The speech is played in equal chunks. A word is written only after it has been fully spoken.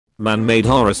Man-made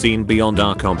horror scene beyond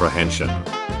our comprehension.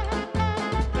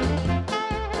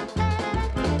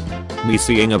 Me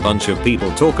seeing a bunch of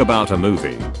people talk about a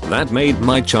movie that made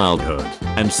my childhood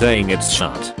and saying it's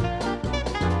shut.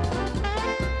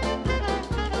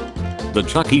 The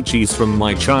Chuck E. Cheese from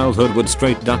my childhood would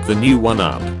straight duck the new one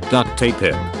up, duct tape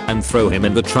him, and throw him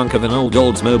in the trunk of an old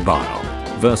Oldsmobile.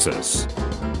 Versus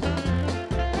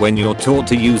when you're taught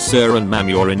to use sir and ma'am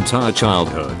your entire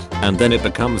childhood, and then it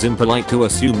becomes impolite to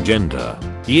assume gender.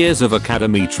 Years of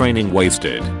academy training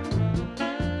wasted.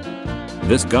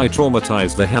 This guy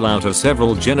traumatized the hell out of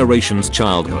several generations'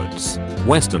 childhoods.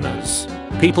 Westerners.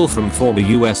 People from former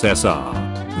USSR.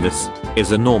 This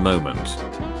is a no moment.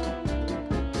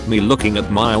 Me looking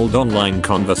at my old online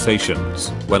conversations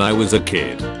when I was a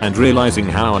kid and realizing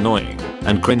how annoying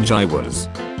and cringe I was.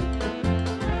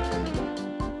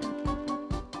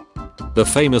 The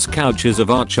famous couches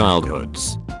of our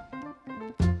childhoods.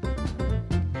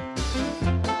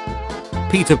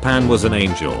 Peter Pan was an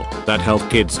angel that held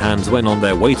kids' hands when on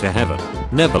their way to heaven.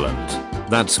 Neverland.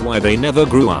 That's why they never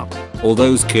grew up. All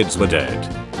those kids were dead.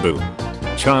 Boom.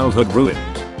 Childhood ruined.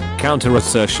 Counter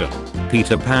assertion.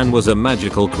 Peter Pan was a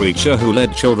magical creature who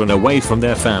led children away from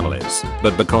their families,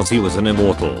 but because he was an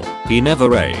immortal, he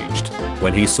never aged.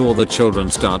 When he saw the children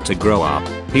start to grow up,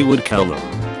 he would kill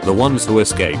them. The ones who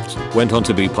escaped went on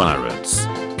to be pirates.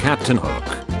 Captain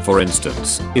Hook, for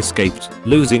instance, escaped,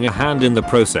 losing a hand in the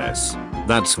process.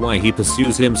 That's why he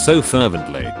pursues him so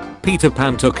fervently. Peter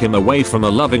Pan took him away from a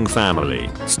loving family,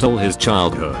 stole his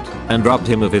childhood, and robbed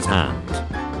him of his hand.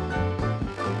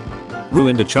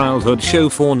 Ruined a childhood show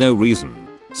for no reason.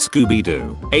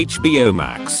 Scooby-Doo, HBO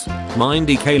Max.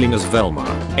 Mindy Kaling as Velma,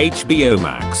 HBO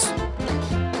Max.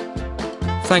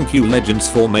 Thank you legends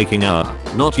for making our,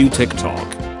 not you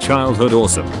TikTok, childhood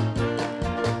awesome.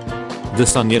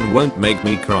 This onion won't make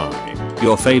me cry.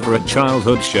 Your favorite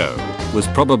childhood show was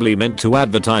probably meant to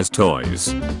advertise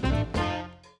toys.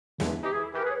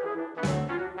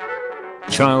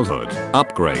 Childhood,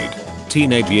 upgrade.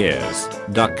 Teenage years,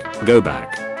 duck, go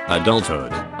back.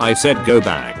 Adulthood, I said go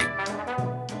back.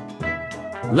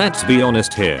 Let's be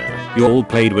honest here, you all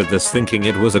played with this thinking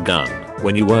it was a gun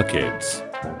when you were kids.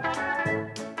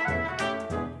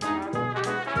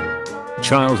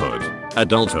 Childhood,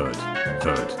 adulthood,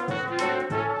 hood.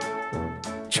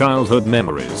 Childhood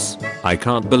memories. I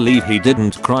can't believe he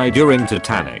didn't cry during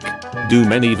Titanic. Do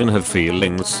men even have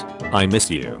feelings? I miss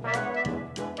you.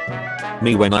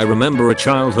 Me when I remember a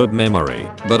childhood memory,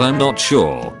 but I'm not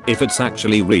sure if it's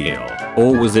actually real,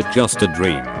 or was it just a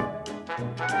dream.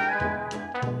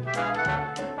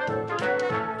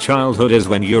 Childhood is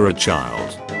when you're a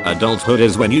child. Adulthood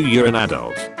is when you're an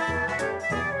adult.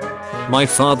 My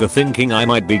father thinking I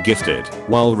might be gifted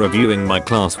while reviewing my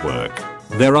classwork.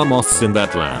 There are moths in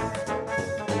that lamp.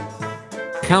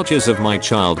 Couches of my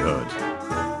childhood.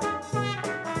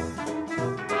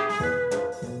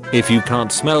 If you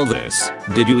can't smell this,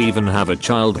 did you even have a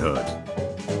childhood?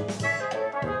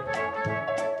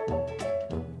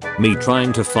 Me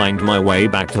trying to find my way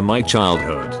back to my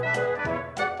childhood.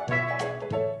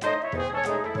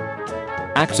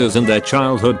 Actors and their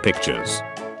childhood pictures.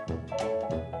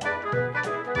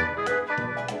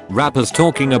 Rappers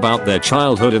talking about their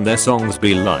childhood and their songs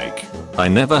be like, I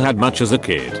never had much as a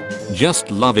kid.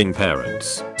 Just loving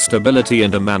parents, stability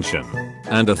and a mansion.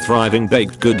 And a thriving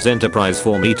baked goods enterprise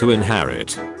for me to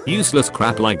inherit. Useless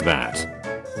crap like that.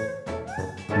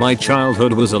 My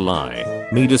childhood was a lie.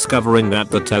 Me discovering that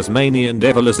the Tasmanian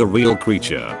devil is a real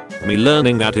creature. Me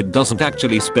learning that it doesn't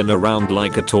actually spin around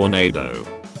like a tornado.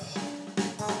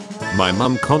 My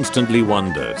mum constantly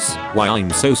wonders why I'm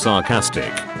so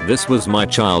sarcastic. This was my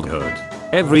childhood.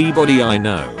 Everybody I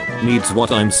know needs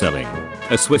what I'm selling.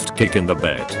 A swift kick in the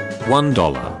bed.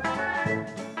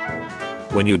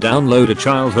 $1. When you download a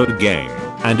childhood game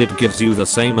and it gives you the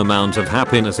same amount of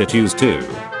happiness it used to.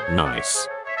 Nice.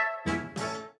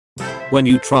 When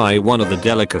you try one of the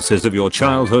delicacies of your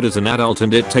childhood as an adult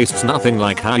and it tastes nothing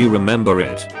like how you remember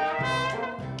it.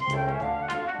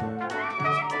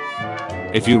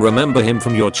 If you remember him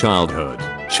from your childhood,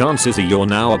 chances are you're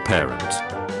now a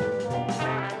parent.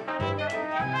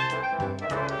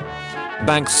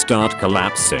 Banks start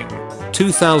collapsing.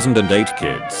 2008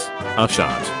 kids are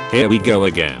shut. Here we go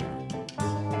again.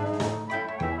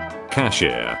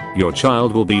 Cashier, your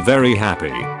child will be very happy.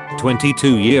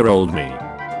 22-year-old me.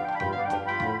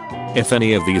 If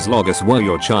any of these logos were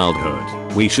your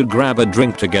childhood, we should grab a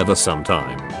drink together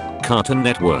sometime. Cartoon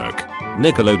Network,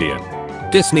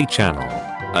 Nickelodeon, Disney Channel,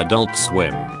 Adult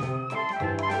Swim.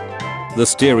 The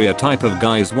stereotype of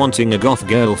guys wanting a goth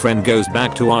girlfriend goes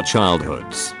back to our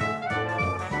childhoods.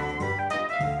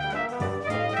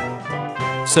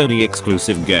 Sony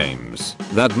exclusive games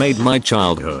that made my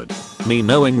childhood. Me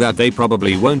knowing that they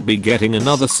probably won't be getting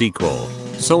another sequel.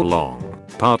 So long,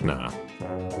 partner.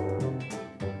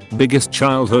 Biggest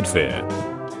childhood fear.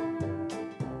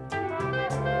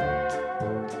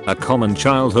 A common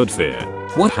childhood fear.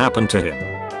 What happened to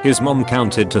him? His mom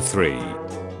counted to 3.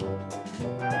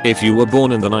 If you were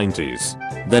born in the 90s,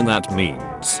 then that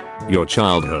means your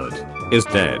childhood is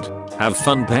dead. Have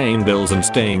fun paying bills and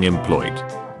staying employed.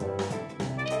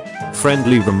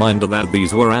 Friendly reminder that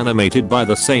these were animated by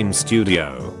the same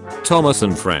studio. Thomas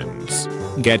and Friends.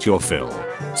 Get your fill.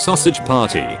 Sausage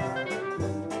Party.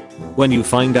 When you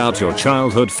find out your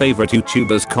childhood favorite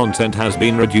YouTuber's content has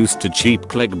been reduced to cheap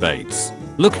clickbaits.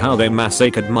 Look how they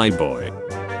massacred my boy.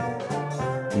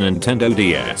 Nintendo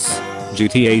DS.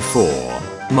 GTA 4.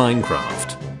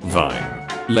 Minecraft. Vine.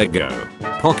 Lego.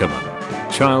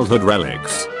 Pokemon. Childhood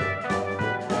relics.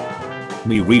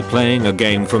 Me replaying a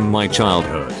game from my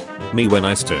childhood. Me when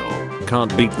I still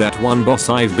can't beat that one boss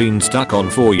I've been stuck on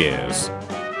for years.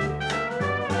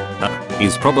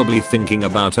 He's probably thinking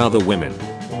about other women.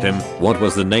 What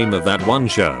was the name of that one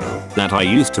show that I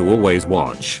used to always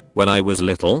watch when I was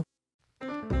little?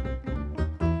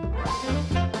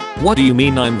 What do you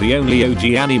mean I'm the only OG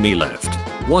anime left?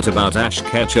 What about Ash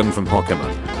Ketchum from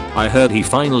Pokemon? I heard he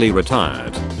finally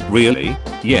retired. Really?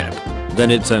 Yep.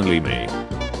 Then it's only me.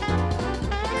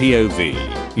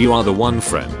 POV. You are the one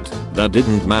friend that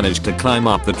didn't manage to climb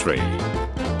up the tree.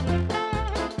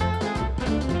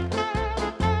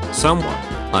 Someone.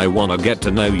 I wanna get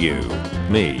to know you.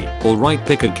 Me. Alright,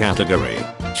 pick a category.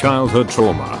 Childhood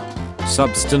trauma.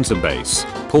 Substance abuse.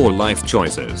 Poor life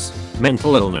choices.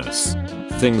 Mental illness.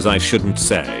 Things I shouldn't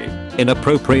say.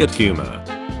 Inappropriate humor.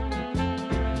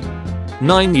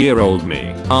 9-year-old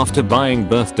me after buying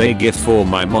birthday gift for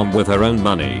my mom with her own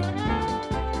money.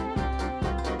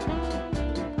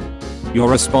 You're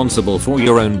responsible for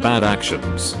your own bad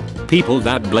actions. People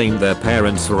that blame their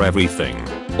parents for everything.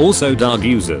 Also drug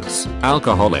users,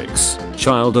 alcoholics,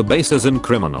 child abusers and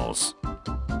criminals.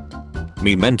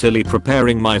 Me mentally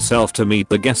preparing myself to meet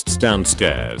the guests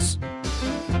downstairs.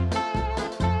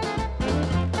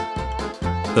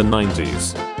 The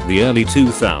 90s. The early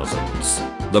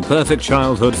 2000s. The perfect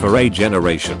childhood for a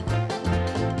generation.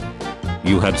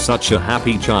 You had such a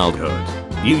happy childhood.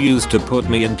 You used to put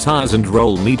me in tires and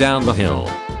roll me down the hill.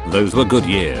 Those were good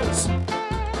years.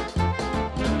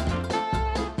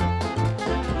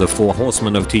 The 4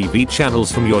 horsemen of TV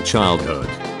channels from your childhood.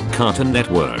 Cartoon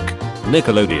Network.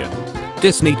 Nickelodeon.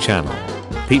 Disney Channel.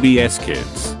 PBS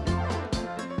Kids.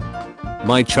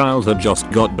 My childhood just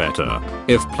got better.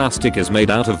 If plastic is made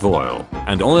out of oil,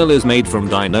 and oil is made from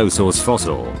dinosaurs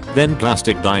fossil, then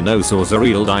plastic dinosaurs are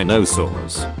real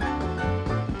dinosaurs.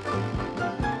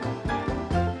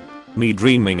 Me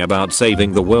dreaming about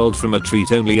saving the world from a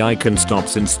treat only I can stop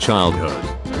since childhood.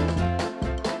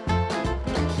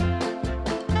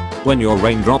 When your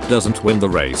raindrop doesn't win the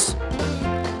race.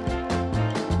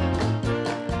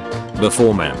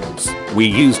 Before memes, we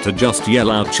used to just yell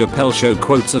out Chappelle Show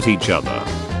quotes at each other.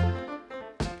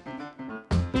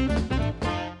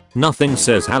 Nothing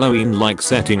says Halloween like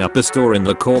setting up a store in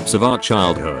the corpse of our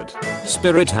childhood.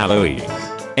 Spirit Halloween.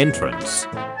 Entrance.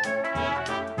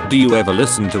 Do you ever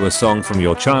listen to a song from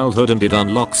your childhood and it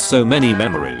unlocks so many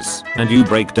memories and you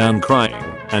break down crying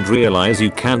and realize you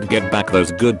can't get back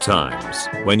those good times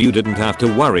when you didn't have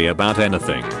to worry about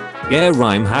anything? Yeah,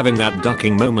 I'm having that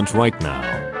ducking moment right now.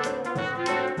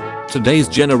 Today's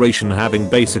generation having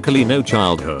basically no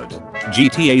childhood.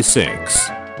 GTA 6.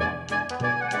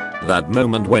 That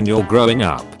moment when you're growing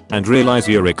up and realize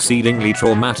your exceedingly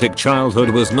traumatic childhood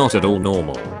was not at all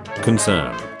normal.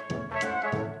 Concern.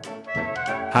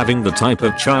 Having the type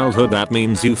of childhood that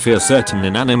means you fear certain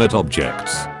inanimate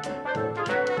objects.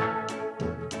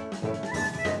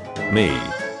 Me.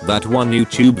 That one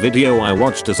YouTube video I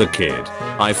watched as a kid.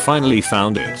 I finally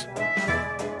found it.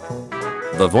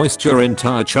 The voiced your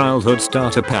entire childhood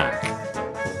starter pack.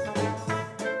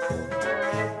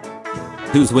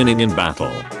 Who's winning in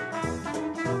battle?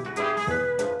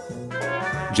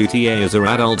 GTA is an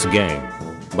adult game.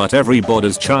 But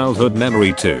everybody's childhood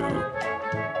memory too.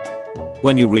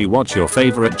 When you rewatch your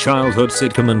favorite childhood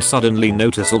sitcom and suddenly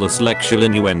notice all the sexual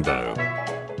innuendo.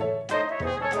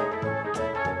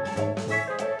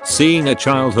 Seeing a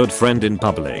childhood friend in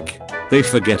public. They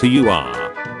forget who you are.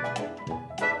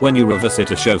 When you revisit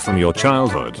a show from your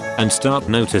childhood and start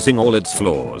noticing all its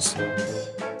flaws.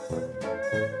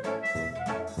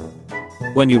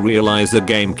 When you realize the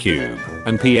GameCube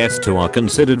and PS2 are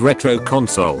considered retro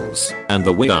consoles and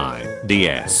the Wii,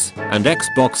 DS, and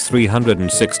Xbox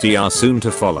 360 are soon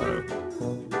to follow.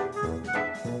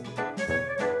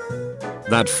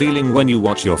 That feeling when you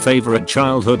watch your favorite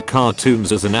childhood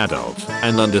cartoons as an adult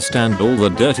and understand all the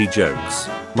dirty jokes.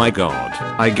 My god,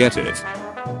 I get it.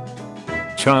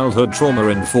 Childhood trauma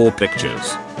in 4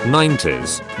 pictures.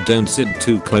 90s, don't sit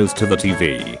too close to the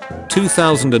TV.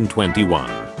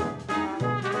 2021.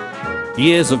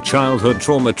 Years of childhood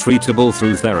trauma treatable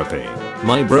through therapy.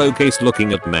 My bro case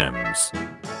looking at memes.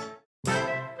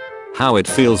 How it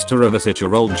feels to revisit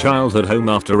your old childhood home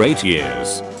after 8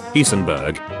 years.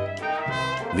 Heisenberg.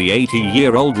 The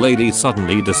 80-year-old lady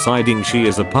suddenly deciding she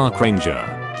is a park ranger.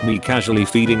 Me casually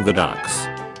feeding the ducks.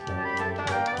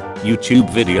 YouTube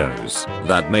videos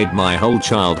that made my whole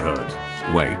childhood.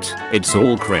 Wait, it's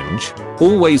all cringe?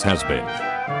 Always has been.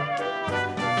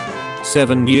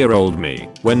 7-year-old me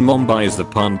when mom buys the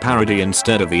pun parody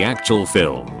instead of the actual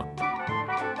film.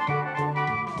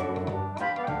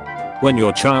 When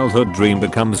your childhood dream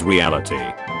becomes reality.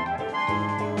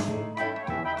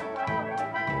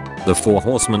 The 4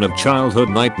 horsemen of childhood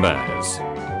nightmares.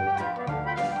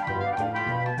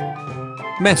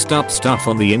 Messed up stuff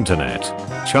on the internet.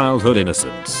 Childhood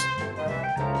innocence.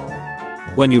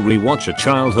 When you rewatch a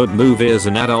childhood movie as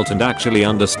an adult and actually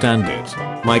understand it.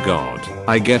 My god,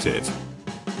 I get it.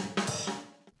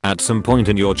 At some point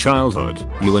in your childhood,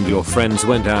 you and your friends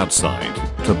went outside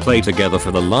to play together for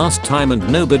the last time and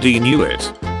nobody knew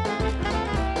it.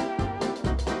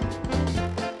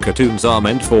 Cartoons are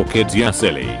meant for kids, yeah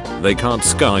silly, they can't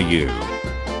scar you.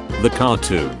 The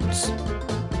cartoons.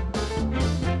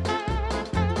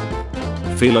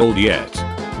 Feel old yet?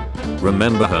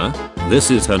 Remember her? This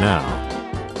is her now.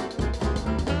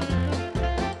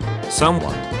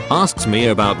 Someone asks me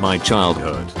about my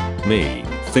childhood. Me,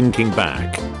 thinking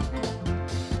back.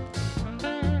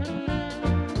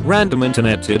 Random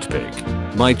internet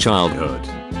titpick. My childhood.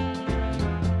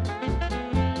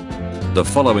 The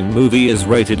following movie is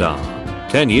rated R.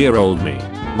 10-year-old me.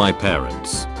 My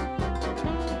parents.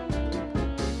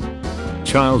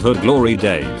 Childhood glory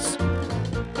days.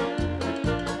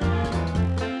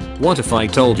 What if I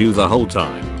told you the whole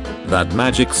time that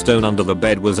magic stone under the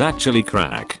bed was actually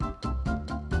crack?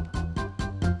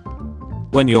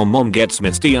 When your mom gets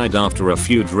misty-eyed after a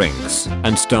few drinks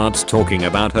and starts talking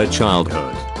about her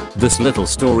childhood, this little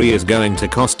story is going to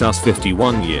cost us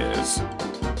 51 years.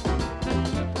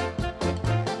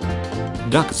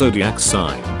 Duck zodiac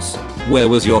signs. Where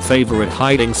was your favorite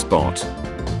hiding spot?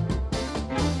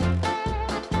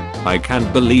 I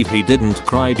can't believe he didn't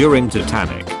cry during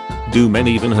Titanic. Do men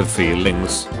even have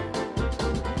feelings?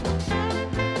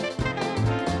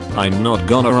 I'm not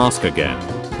gonna ask again.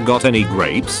 Got any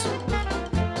grapes?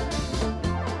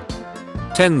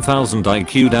 10,000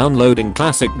 IQ downloading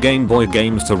classic Game Boy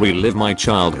games to relive my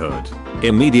childhood.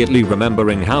 Immediately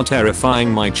remembering how terrifying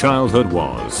my childhood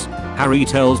was. Harry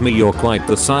tells me you're quite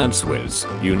the science whiz.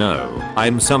 You know,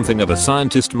 I'm something of a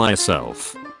scientist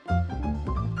myself.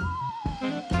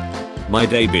 My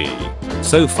day be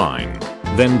so fine.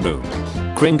 Then boom.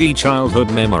 Cringy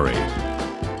childhood memory.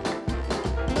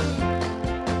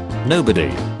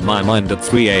 Nobody. My mind at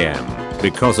 3 AM.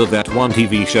 Because of that one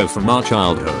TV show from our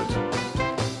childhood.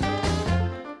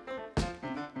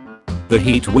 The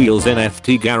Heat Wheels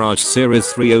NFT Garage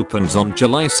Series 3 opens on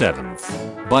July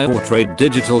 7th. Buy or trade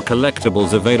digital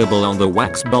collectibles available on the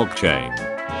Wax blockchain.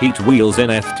 Heat Wheels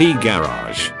NFT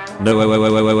Garage. No.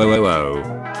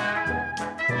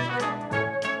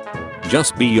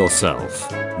 Just be yourself.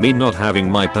 Me not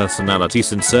having my personality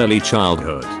since early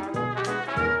childhood.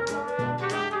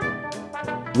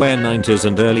 Where 90s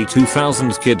and early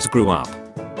 2000s kids grew up.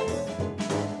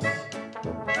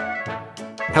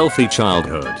 Healthy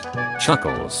childhood.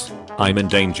 Chuckles. I'm in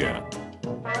danger.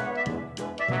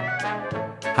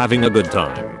 Having a good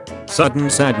time. Sudden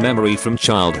sad memory from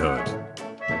childhood.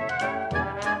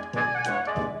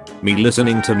 Me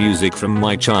listening to music from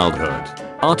my childhood.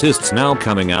 Artists now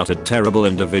coming out at terrible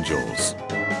individuals.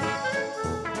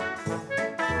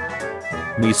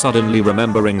 Me suddenly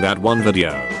remembering that one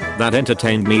video that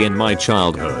entertained me in my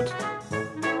childhood.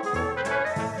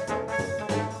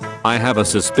 I have a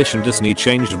suspicion Disney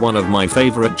changed one of my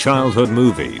favorite childhood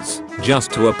movies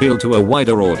just to appeal to a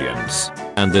wider audience.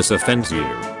 And this offends you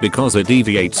because it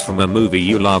deviates from a movie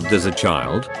you loved as a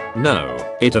child? No,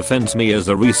 it offends me as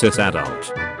a recent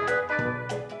adult.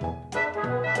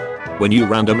 When you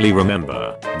randomly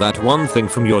remember that one thing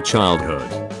from your childhood.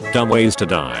 Dumb ways to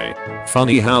die.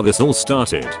 Funny how this all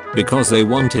started because they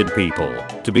wanted people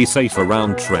to be safe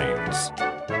around trains.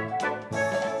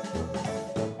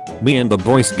 Me and the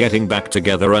boys getting back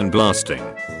together and blasting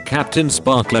Captain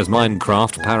Sparkler's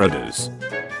Minecraft parodies.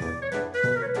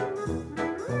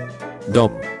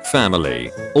 Dom,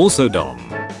 family, also Dom,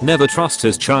 never trust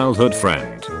his childhood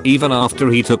friend. even after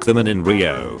he took them in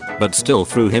Rio, but still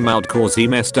threw him out cause he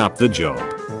messed up the job.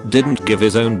 Didn't give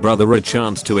his own brother a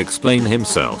chance to explain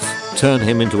himself, turn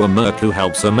him into a merc who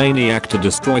helps a maniac to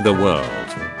destroy the world.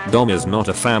 Dom is not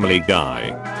a family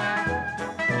guy.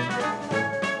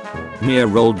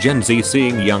 Mere old Gen Z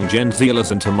seeing young Gen Z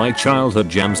listen to my childhood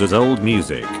jams as old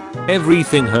music.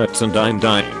 Everything hurts and I'm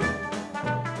dying.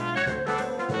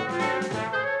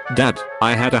 Dad,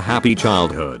 I had a happy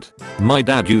childhood. My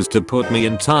dad used to put me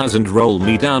in tires and roll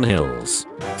me down hills.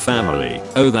 Family,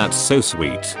 oh that's so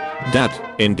sweet. Dad,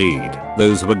 indeed,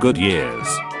 those were good years.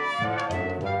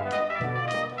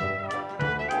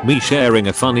 Me sharing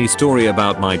a funny story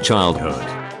about my childhood.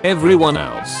 Everyone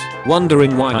else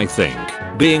wondering why I think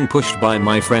being pushed by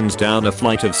my friends down a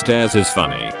flight of stairs is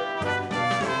funny.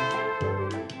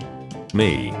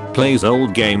 Me plays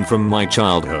old game from my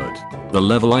childhood. The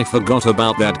level I forgot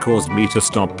about that caused me to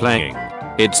stop playing.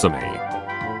 It's a me.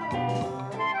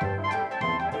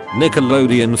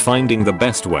 Nickelodeon finding the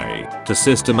best way to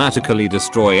systematically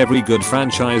destroy every good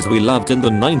franchise we loved in the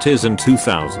 90s and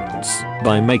 2000s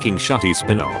by making shitty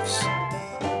spin-offs.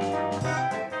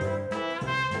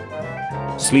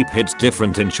 Sleep hits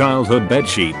different in childhood bed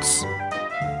sheets.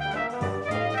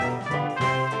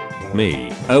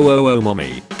 Me, oh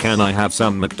mommy, can I have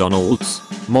some McDonald's?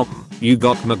 Mom, you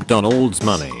got McDonald's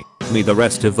money. Me the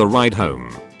rest of the ride home.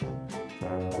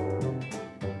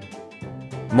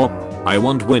 Mom, I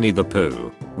want Winnie the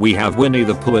Pooh. We have Winnie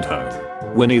the Pooh at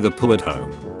home. Winnie the Pooh at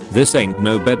home. This ain't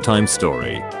no bedtime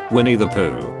story. Winnie the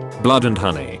Pooh. Blood and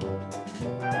honey.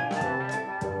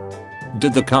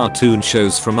 Did the cartoon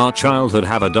shows from our childhood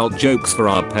have adult jokes for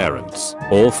our parents,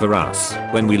 or for us,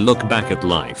 when we look back at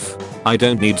life? I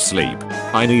don't need sleep.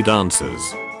 I need answers.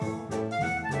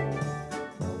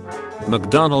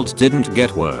 McDonald's didn't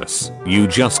get worse, you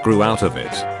just grew out of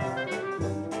it.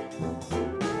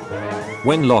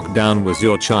 When lockdown was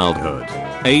your childhood,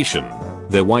 Asian,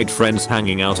 their white friends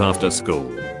hanging out after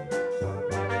school.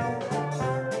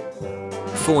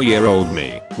 4-year-old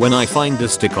me, when I find a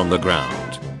stick on the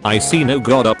ground, I see no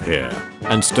god up here,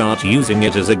 and start using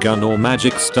it as a gun or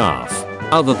magic staff,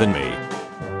 other than me.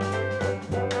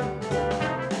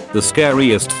 The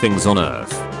scariest things on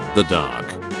earth. The dark.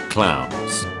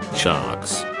 Clowns.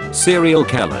 Sharks. Serial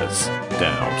killers.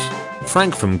 Doubt.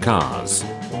 Frank from Cars.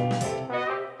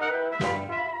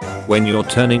 When you're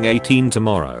turning 18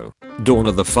 tomorrow, dawn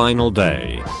of the final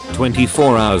day,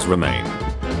 24 hours remain.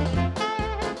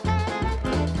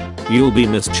 You'll be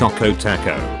Miss Choco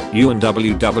Taco. You and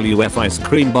WWF ice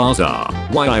cream bars are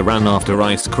why I ran after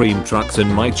ice cream trucks in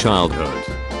my childhood.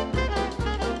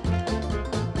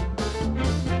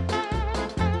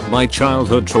 My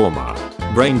childhood trauma.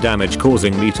 Brain damage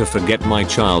causing me to forget my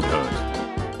childhood.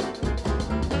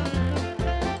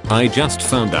 I just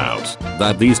found out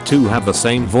that these two have the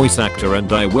same voice actor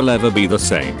and I will ever be the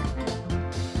same.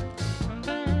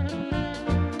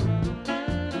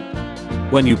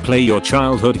 When you play your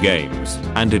childhood games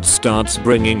and it starts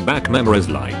bringing back memories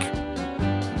like,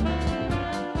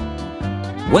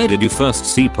 where did you first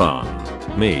see porn?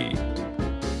 Me.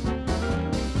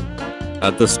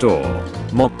 At the store.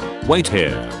 Mom, wait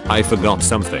here, I forgot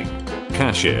something.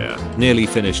 Cashier, nearly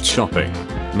finished shopping.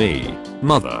 Me.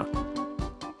 Mother.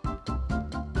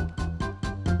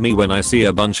 Me when I see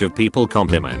a bunch of people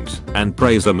compliment and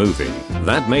praise a movie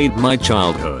that made my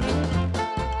childhood.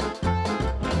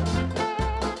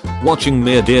 Watching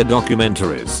mere-deer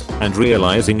documentaries and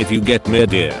realizing if you get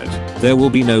mere-deered, there will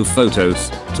be no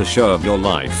photos to show of your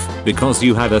life because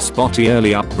you had a spotty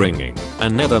early upbringing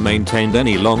and never maintained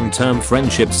any long-term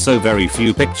friendships, so very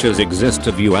few pictures exist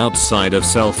of you outside of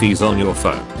selfies on your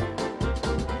phone.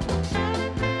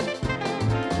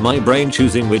 My brain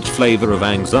choosing which flavor of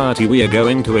anxiety we are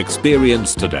going to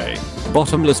experience today.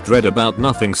 Bottomless dread about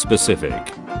nothing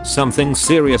specific. Something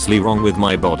seriously wrong with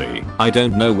my body. I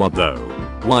don't know what though.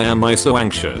 Why am I so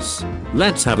anxious?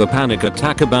 Let's have a panic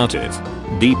attack about it.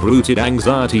 Deep-rooted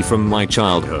anxiety from my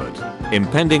childhood.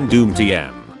 Impending doom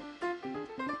TM.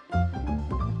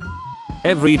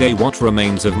 Every day what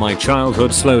remains of my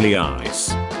childhood slowly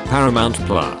ice. Paramount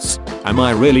Plus. Am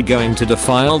I really going to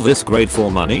defile this grade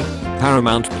for money?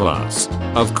 Paramount Plus.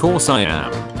 Of course I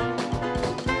am.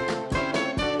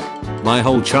 My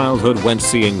whole childhood went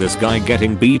seeing this guy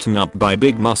getting beaten up by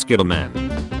big muscular men.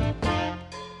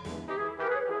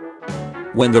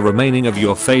 When the remaining of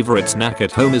your favorite snack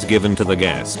at home is given to the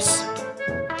guests.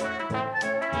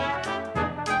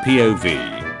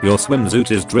 POV. Your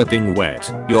swimsuit is dripping wet,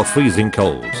 you're freezing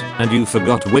cold, and you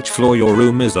forgot which floor your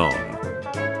room is on.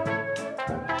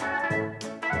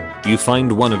 You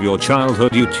find one of your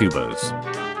childhood YouTubers.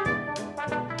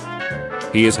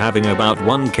 He is having about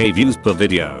 1k views per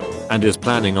video and is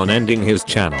planning on ending his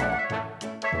channel.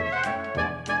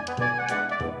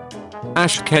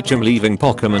 Ash Ketchum leaving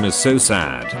Pokemon is so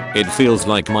sad. It feels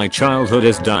like my childhood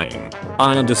is dying.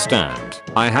 I understand.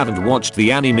 I haven't watched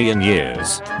the anime in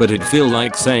years, but it feel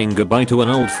like saying goodbye to an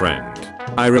old friend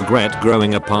I regret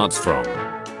growing apart from.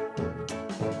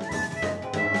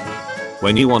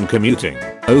 When you on commuting,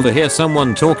 overhear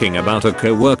someone talking about a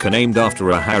co-worker named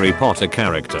after a Harry Potter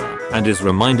character and is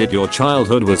reminded your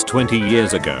childhood was 20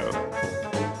 years ago.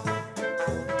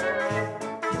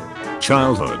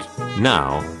 Childhood.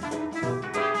 Now.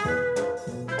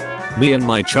 Me and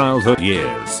my childhood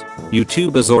years.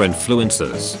 YouTubers or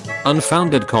influencers.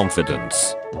 Unfounded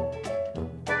confidence.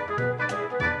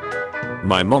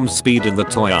 My mom's speed in the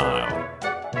toy aisle.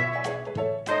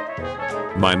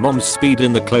 My mom's speed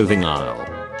in the clothing aisle.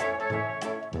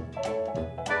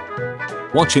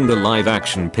 Watching the live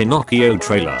action Pinocchio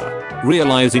trailer.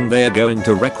 Realizing they're going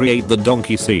to recreate the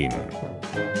donkey scene.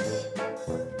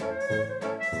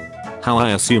 How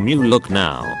I assume you look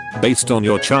now, based on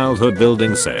your childhood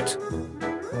building set.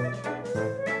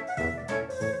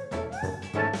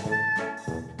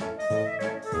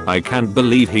 I can't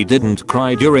believe he didn't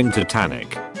cry during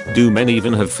Titanic. Do men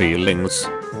even have feelings?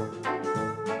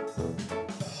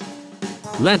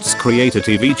 Let's create a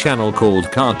TV channel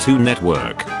called Cartoon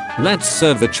Network. Let's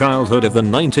serve the childhood of the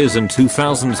 90s and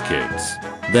 2000s kids.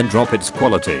 Then drop its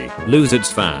quality, lose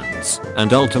its fans,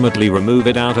 and ultimately remove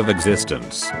it out of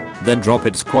existence. Then drop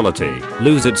its quality,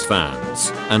 lose its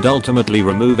fans, and ultimately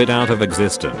remove it out of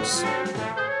existence.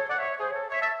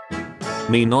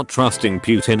 Me not trusting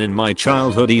Putin in my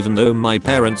childhood even though my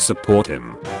parents support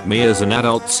him. Me as an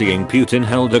adult seeing Putin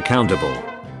held accountable.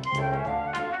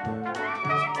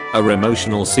 A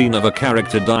emotional scene of a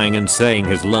character dying and saying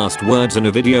his last words in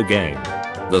a video game.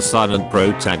 The silent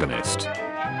protagonist.